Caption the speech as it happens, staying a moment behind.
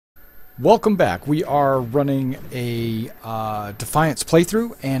Welcome back. We are running a Defiance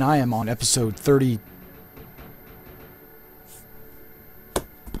playthrough, and I am on episode 30.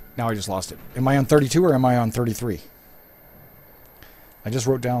 Now I just lost it. Am I on 32 or am I on 33? I just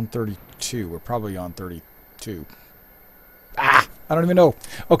wrote down 32. We're probably on 32. I don't even know.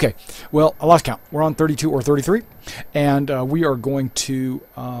 Okay, well, I lost count. We're on 32 or 33, and we are going to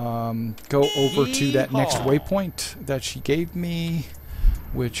go over to that next waypoint that she gave me,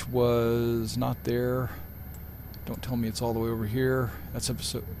 which was not there. Don't tell me it's all the way over here. That's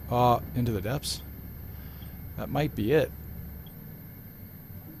episode Into the Depths. That might be it.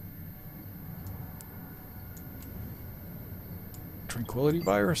 Tranquility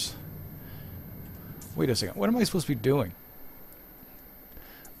virus? Wait a second. What am I supposed to be doing?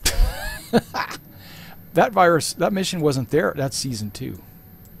 That virus, that mission wasn't there. That's season 2.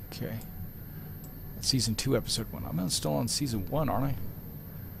 Okay. That's season 2, episode 1. I'm still on season 1, aren't I?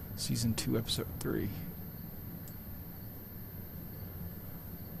 Season 2, episode 3.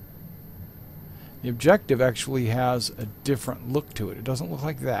 The objective actually has a different look to it. It doesn't look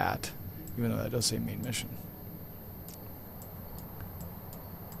like that, even though that does say main mission.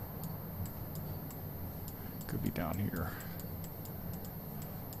 Could be down here.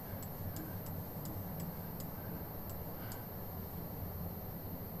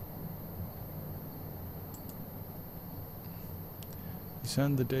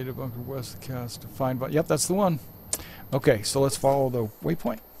 Send the data bunker west of the cast to find. Yep, that's the one. Okay, so let's follow the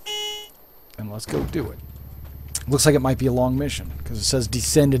waypoint and let's go do it. Looks like it might be a long mission because it says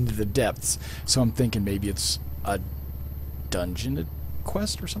descend into the depths. So I'm thinking maybe it's a dungeon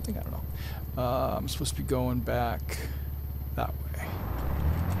quest or something. I don't know. I'm supposed to be going back that way.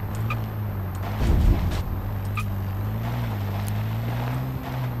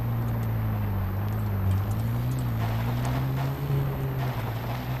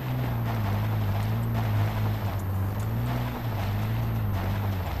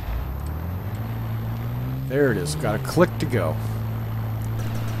 There it is. Got a click to go.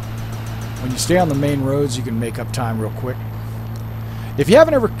 When you stay on the main roads, you can make up time real quick. If you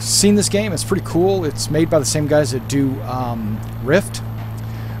haven't ever seen this game, it's pretty cool. It's made by the same guys that do Rift.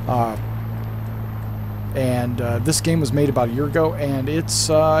 This game was made about a year ago, and it's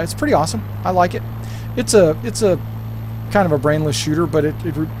pretty awesome. I like it. It's a kind of a brainless shooter, but it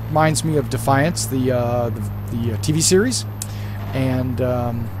reminds me of Defiance, the TV series, and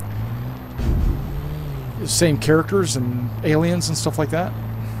same characters and aliens and stuff like that.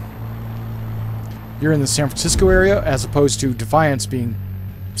 You're in the San Francisco area as opposed to Defiance being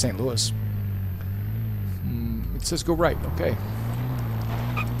St. Louis. It says go right. Okay.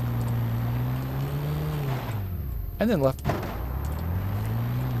 And then left.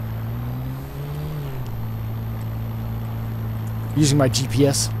 Using my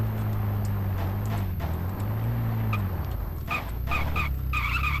GPS.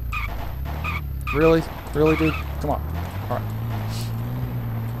 Really? Really, dude? Come on. Alright.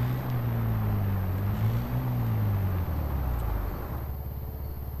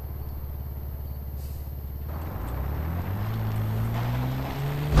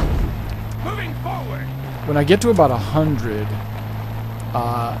 Moving forward. When I get to about 100,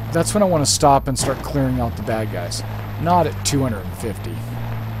 that's when I want to stop and start clearing out the bad guys. Not at 250.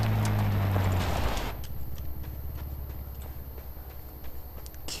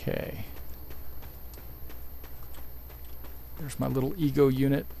 Okay. There's my little ego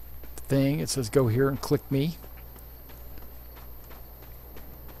unit thing. It says go here and click me.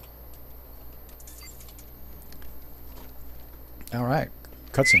 Alright.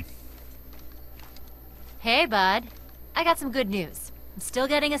 Cutscene. Hey, bud. I got some good news. I'm still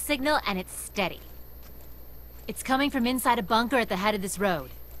getting a signal, and it's steady. It's coming from inside a bunker at the head of this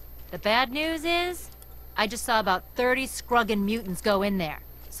road. The bad news is, I just saw about 30 Scruggan mutants go in there.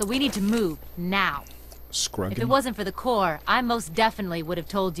 So we need to move, now. Scruggan? If it wasn't for the core, I most definitely would have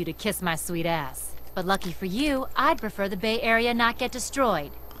told you to kiss my sweet ass. But lucky for you, I'd prefer the Bay Area not get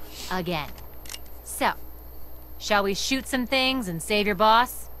destroyed. Again. So, shall we shoot some things and save your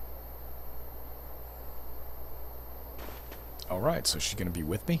boss? Alright, so she's gonna be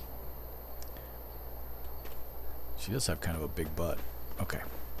with me? She does have kind of a big butt. Okay.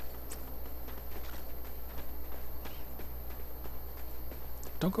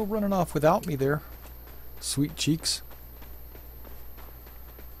 Don't go running off without me there. Sweet cheeks.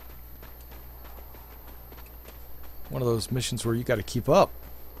 One of those missions where you got to keep up.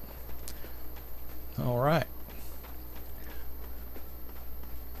 All right.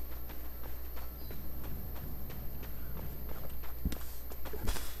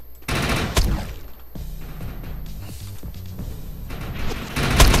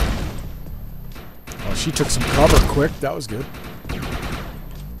 she took some cover quick. That was good.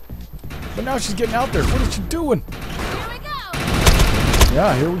 But now she's getting out there. What is she doing? Here we go.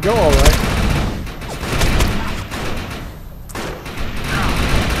 Yeah, here we go, all right.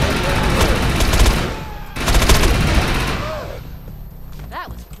 That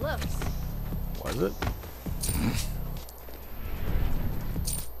was close. Was it?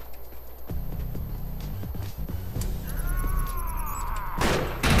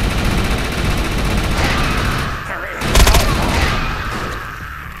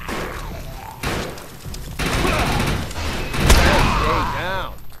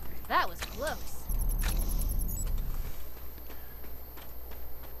 That was close.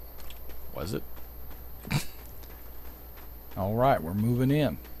 Was it? All right, we're moving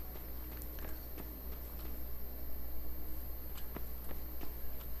in.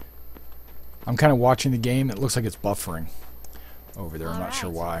 I'm kind of watching the game. It looks like it's buffering over there. I'm not sure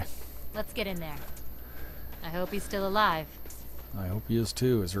why. Let's get in there. I hope he's still alive. I hope he is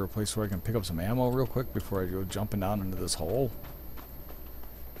too. Is there a place where I can pick up some ammo real quick before I go jumping down into this hole?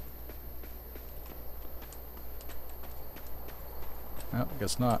 Well,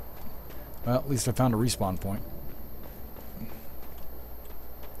 guess not. Well, at least I found a respawn point.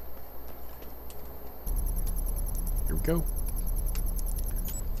 Here we go.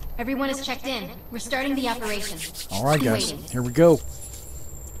 Everyone is checked in. We're starting the operation. All right, Be guys. waiting. Here we go.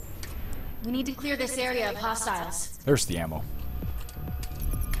 We need to clear this area of hostiles. There's the ammo.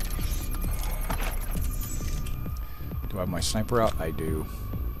 Do I have my sniper out? I do.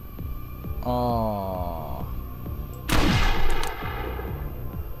 Aww.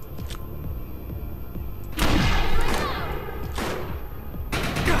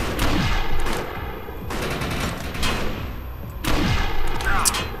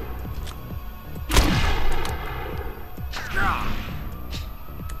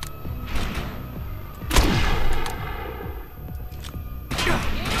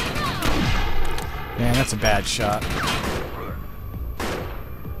 Man, that's a bad shot.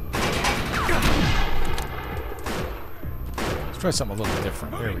 Let's try something a little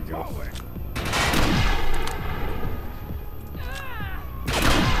different. There we go.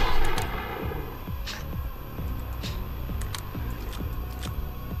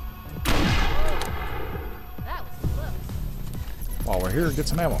 That was close. While we're here, get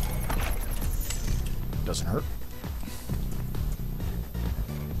some ammo. Doesn't hurt.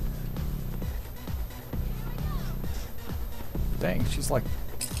 Dang, she's like...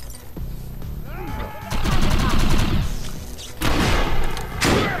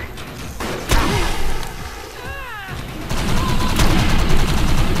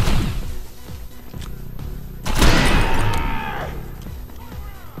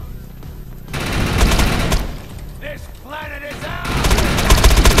 This planet is out!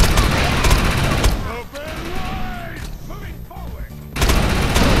 Open wide! Moving forward!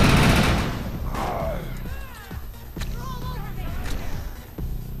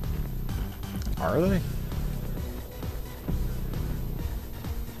 Are they?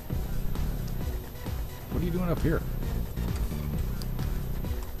 What are you doing up here?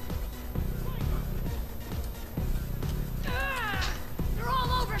 You're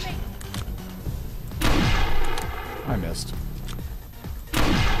all over me. I missed.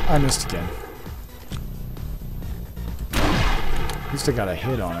 I missed again. At least I got a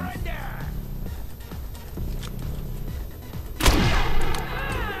hit on him.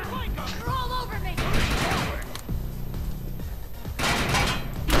 You're all over me.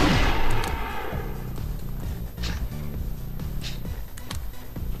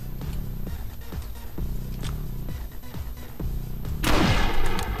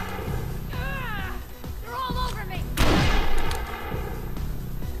 You're all over me.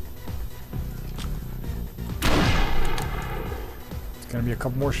 It's gonna be a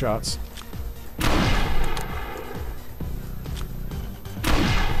couple more shots.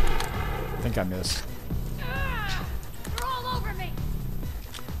 I think I missed. You're all over me.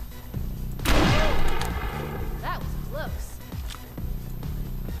 That was close.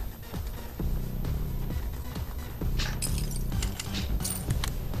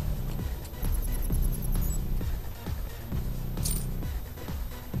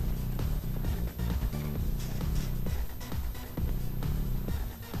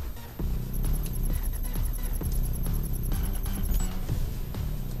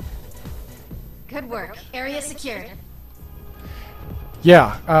 Good work. Area secured.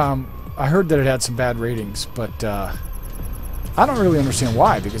 Yeah, I heard that it had some bad ratings, but I don't really understand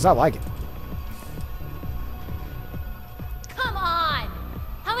why, because I like it. Come on!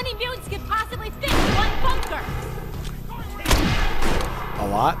 How many mutants could possibly fit in one bunker? A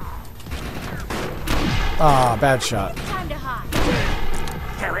lot. Ah, bad shot. Time to hide.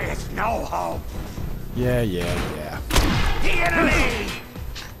 There is no hope. Yeah. The enemy!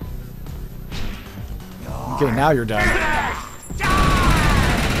 Okay, now you're done.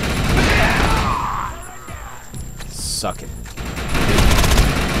 Suck it.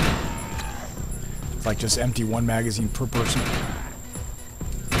 It's like just empty one magazine per person.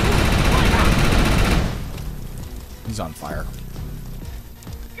 He's on fire.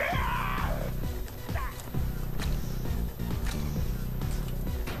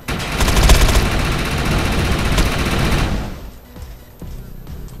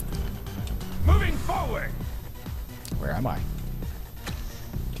 Moving forward! Where am I?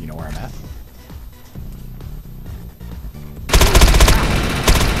 Do you know where I'm at?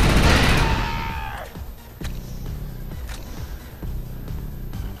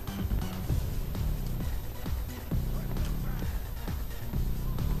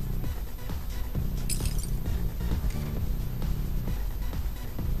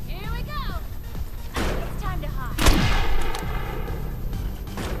 Here we go. It's time to hide.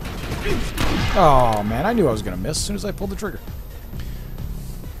 Oh man, I knew I was gonna miss as soon as I pulled the trigger.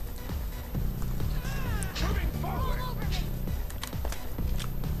 Moving forward!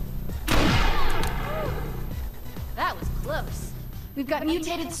 That was close. We've got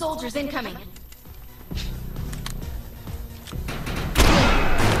mutated soldiers incoming.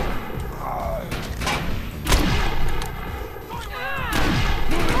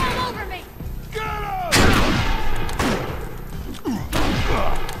 All over me. Get him!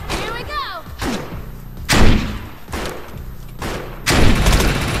 Here we go.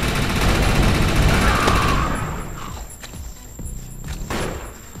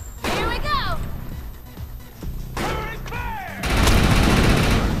 Here we go. Throwing fire!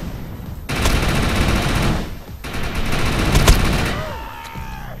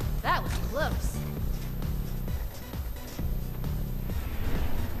 That was close.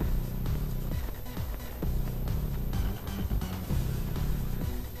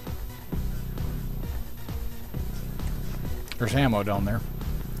 There's ammo down there.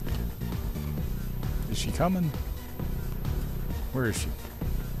 Is she coming? Where is she?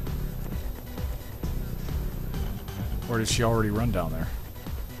 Or did she already run down there?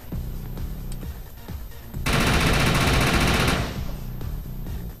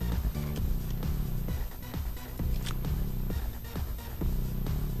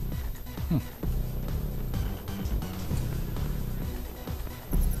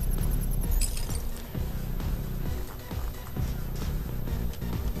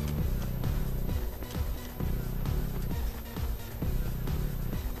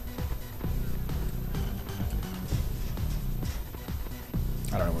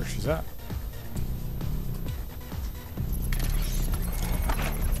 I don't know where she's at.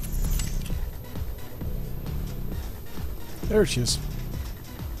 There she is.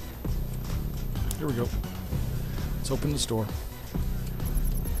 Here we go. Let's open this door.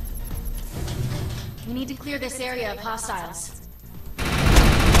 We need to clear this area of hostiles.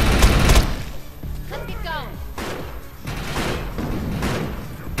 Let's get going.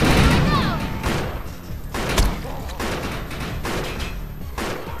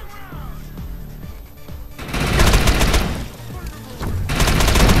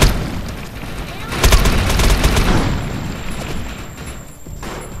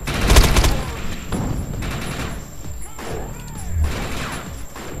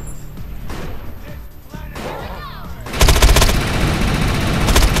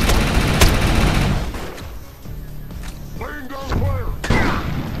 Laying down fire!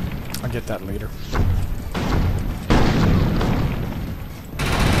 I'll get that later.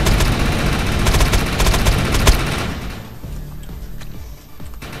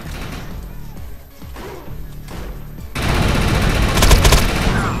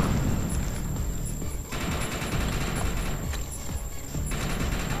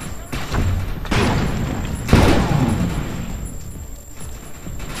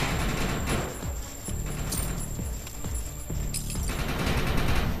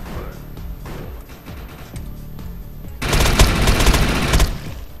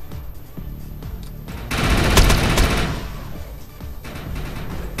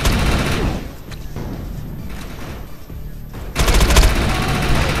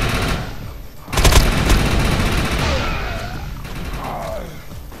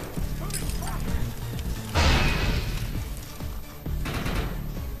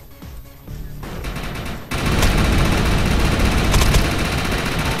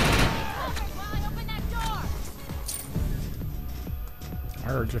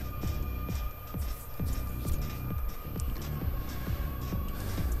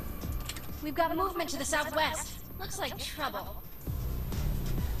 We've got movement to the southwest. Looks like trouble.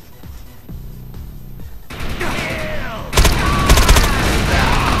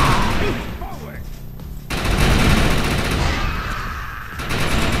 Forward!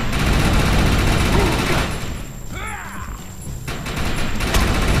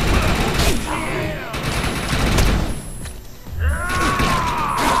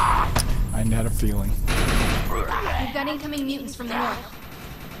 I had a feeling. We've got incoming mutants from the north.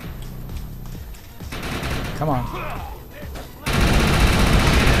 Come on.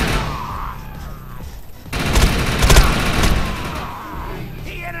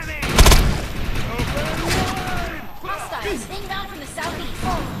 The enemy! Hostiles inbound from the southeast.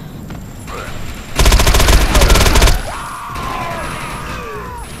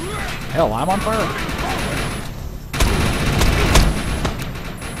 Hell, I'm on fire.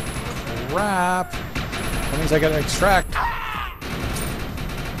 Crap. That means I gotta extract.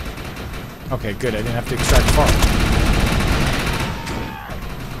 Okay, good. I didn't have to extract far.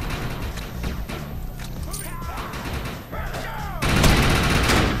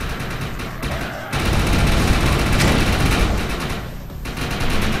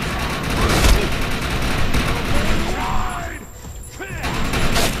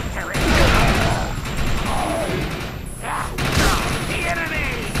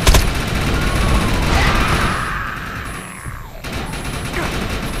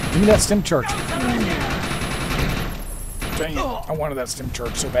 Give me that stim charge. Dang it. I wanted that stim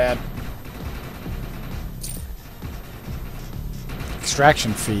charge so bad.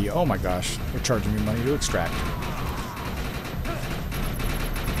 Extraction fee. Oh my gosh. They're charging me money to extract.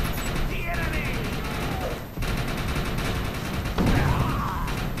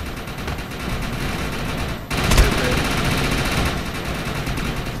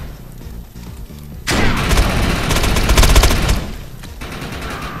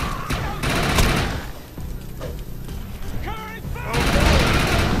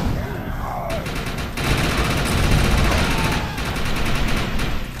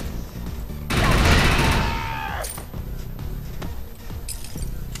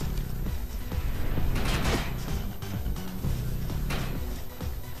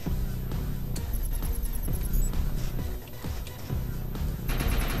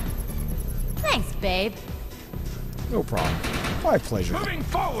 Thanks, babe. No problem. My pleasure. Moving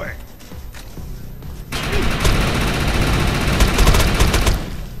forward!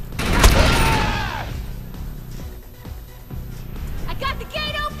 I got the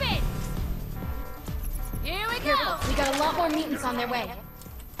gate open! Here we go! We got a lot more mutants on their way.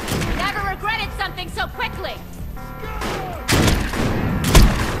 Never regretted something so quickly!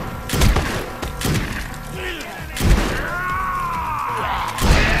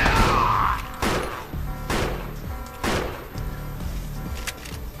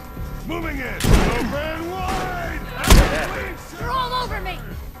 Moving in! Open wide! You're all over me!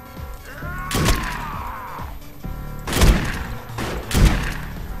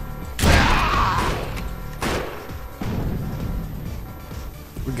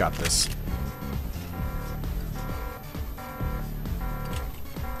 We got this.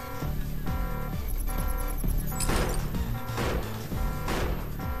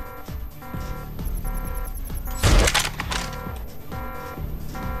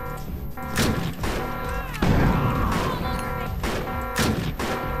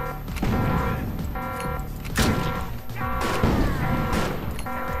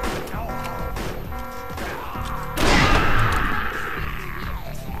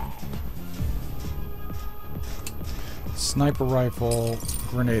 Sniper rifle,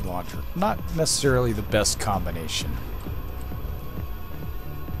 grenade launcher. Not necessarily the best combination.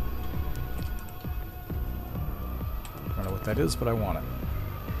 I don't know what that is, but I want it.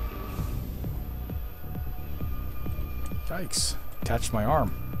 Yikes. Attached my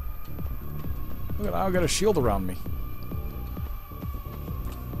arm. Look at, I got a shield around me.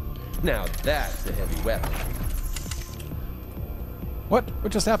 Now that's a heavy weapon. What?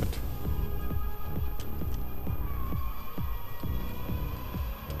 What just happened?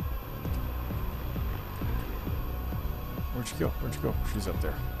 Where'd she go? Where'd she go? She's up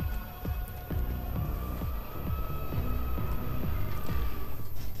there.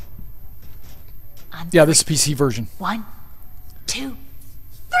 Yeah, this is PC version. 1, 2,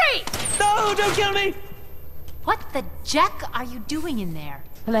 3! No, don't kill me! What the jack are you doing in there?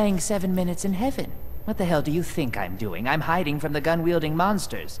 Playing 7 Minutes in Heaven. What the hell do you think I'm doing? I'm hiding from the gun-wielding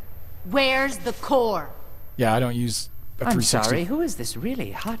monsters. Where's the core? Yeah, I don't use a I'm 360. sorry, who is this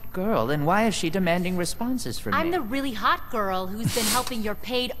really hot girl, and why is she demanding responses from me? I'm the really hot girl who's been helping your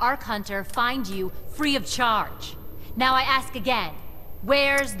paid Arc Hunter find you free of charge. Now I ask again,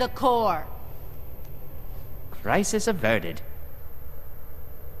 Where's the core? Crisis averted.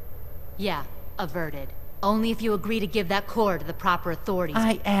 Yeah, averted. Only if you agree to give that core to the proper authorities.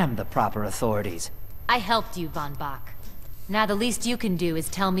 I am the proper authorities. I helped you, Von Bach. Now the least you can do is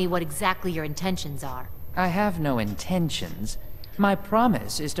tell me what exactly your intentions are. I have no intentions. My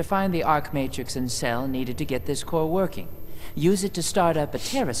promise is to find the arc matrix and cell needed to get this core working. Use it to start up a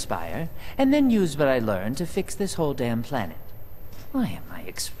Terraspire, and then use what I learned to fix this whole damn planet. Why am I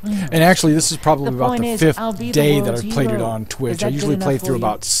explaining? And actually, this is probably The about point the is, fifth I'll be the day that world's I've played it hero. on Is Twitch. that I good usually play enough through for you?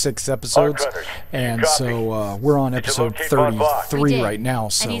 about 6 episodes, Arc Runners, and copy. so we're on Did you episode locate Von Bach? We 33 did, right now.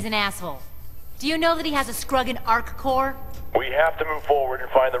 So And he's an asshole. Do you know that he has a Scruggan arc core? We have to move forward and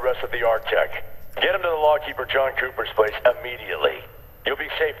find the rest of the Arc-Tech. Get him to the lawkeeper John Cooper's place immediately. You'll be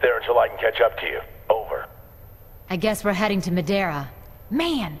safe there until I can catch up to you. Over. I guess we're heading to Madeira.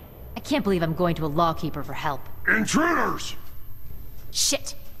 Man, I can't believe I'm going to a lawkeeper for help. Intruders!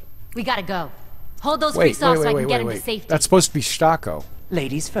 Shit! We gotta go. Hold those wait, freaks off so I can wait, get him wait. to safety. That's supposed to be Stocko.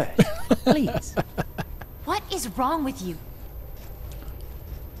 Ladies first, please. What is wrong with you?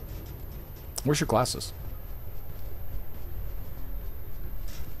 Where's your glasses?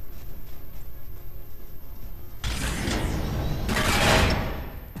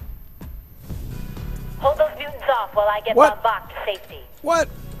 Hold those mutants off while I get What? Von Bach to safety. What?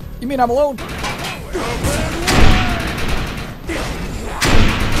 You mean I'm alone?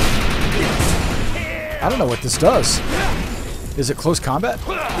 I don't know what this does. Is it close combat?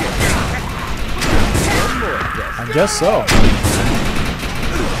 I guess so.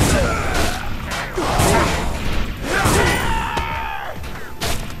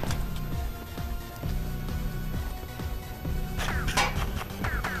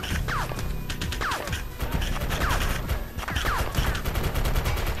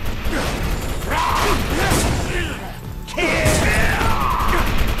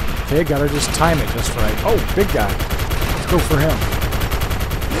 Okay, gotta just time it just right. Oh, big guy. Let's go for him.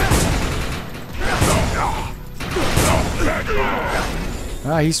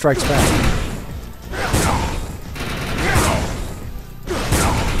 Ah, he strikes back.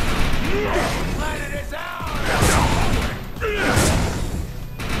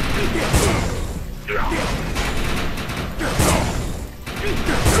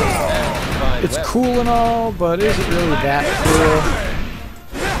 Fine It's weapon. cool and all, but is it really that cool?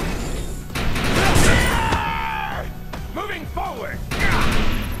 Moving forward!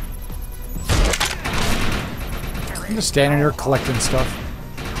 I'm just standing here collecting stuff.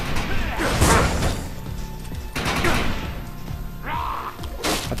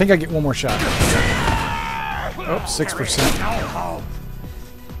 I think I get one more shot. Oh, 6%.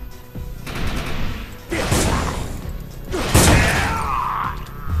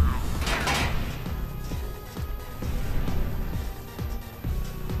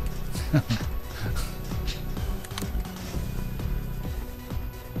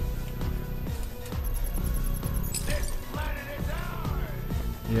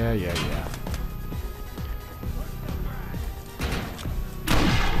 Yeah.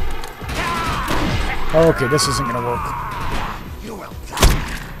 Okay, this isn't gonna work.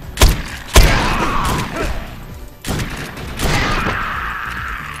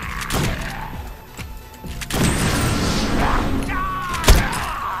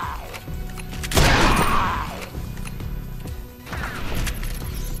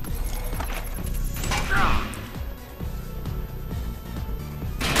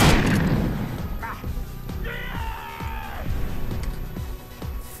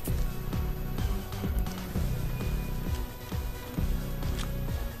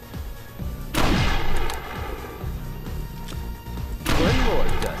 One more,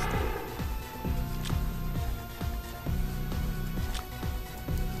 Dusty.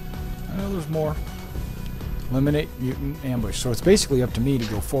 Oh, there's more. Eliminate mutant ambush. So it's basically up to me to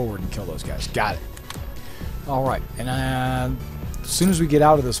go forward and kill those guys. Got it. Alright, and as soon as we get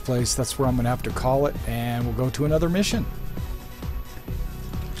out of this place, that's where I'm going to have to call it, and we'll go to another mission.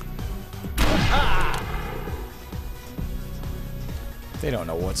 They don't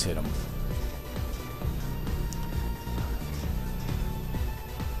know what's hit them.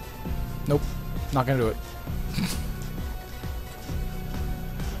 Nope, not going to do it.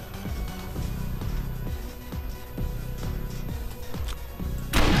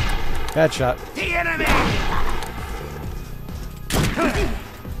 Bad shot. The enemy!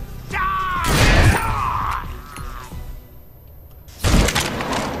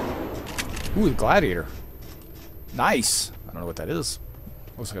 Ooh, the gladiator. Nice. I don't know what that is.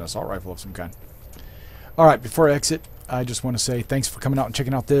 Looks like an assault rifle of some kind. Alright, before I exit, I just want to say thanks for coming out and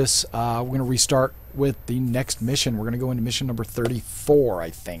checking out this. We're going to restart with the next mission. We're going to go into mission number 34, I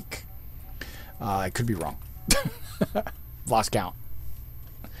think. I could be wrong. Lost count.